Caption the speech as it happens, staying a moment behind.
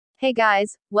Hey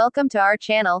guys, welcome to our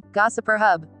channel, Gossiper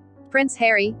Hub. Prince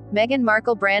Harry, Meghan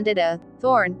Markle branded a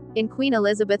thorn in Queen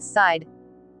Elizabeth's side.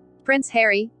 Prince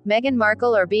Harry, Meghan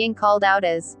Markle are being called out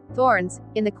as thorns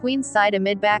in the Queen's side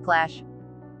amid backlash.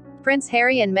 Prince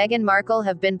Harry and Meghan Markle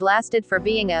have been blasted for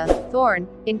being a thorn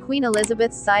in Queen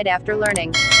Elizabeth's side after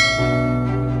learning.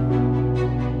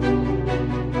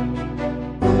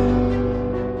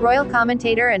 Royal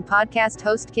commentator and podcast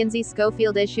host Kinsey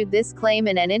Schofield issued this claim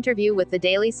in an interview with the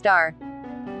Daily Star.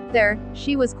 There,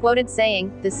 she was quoted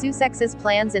saying, "The Sussexes'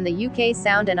 plans in the UK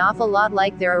sound an awful lot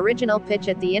like their original pitch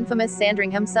at the infamous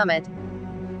Sandringham summit."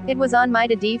 It was on My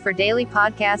Today for Daily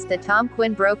podcast that Tom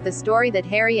Quinn broke the story that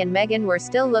Harry and Meghan were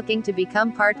still looking to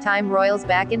become part-time royals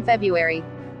back in February.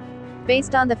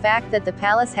 Based on the fact that the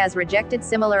palace has rejected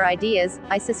similar ideas,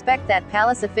 I suspect that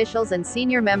palace officials and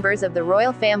senior members of the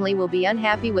royal family will be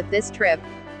unhappy with this trip.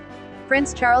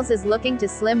 Prince Charles is looking to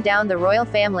slim down the royal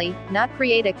family, not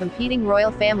create a competing royal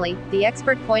family, the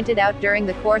expert pointed out during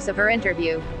the course of her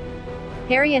interview.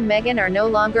 Harry and Meghan are no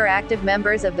longer active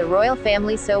members of the royal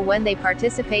family, so when they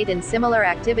participate in similar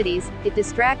activities, it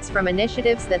distracts from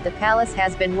initiatives that the palace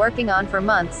has been working on for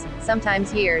months,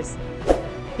 sometimes years.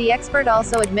 The expert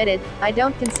also admitted, "I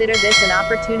don't consider this an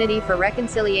opportunity for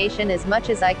reconciliation as much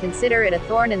as I consider it a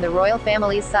thorn in the royal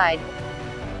family's side."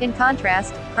 In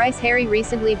contrast, Prince Harry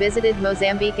recently visited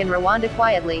Mozambique and Rwanda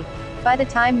quietly. By the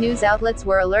time news outlets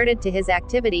were alerted to his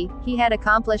activity, he had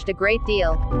accomplished a great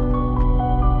deal.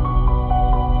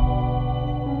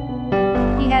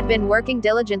 He had been working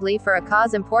diligently for a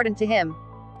cause important to him.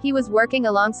 He was working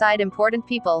alongside important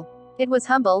people. It was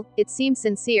humble, it seemed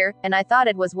sincere, and I thought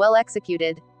it was well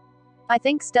executed. I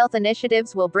think stealth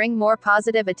initiatives will bring more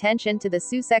positive attention to the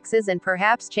Sussexes and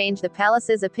perhaps change the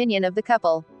palace's opinion of the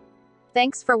couple.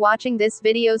 Thanks for watching this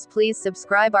videos. Please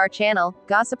subscribe our channel,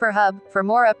 Gossiper Hub, for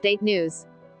more update news.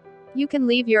 You can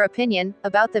leave your opinion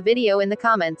about the video in the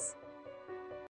comments.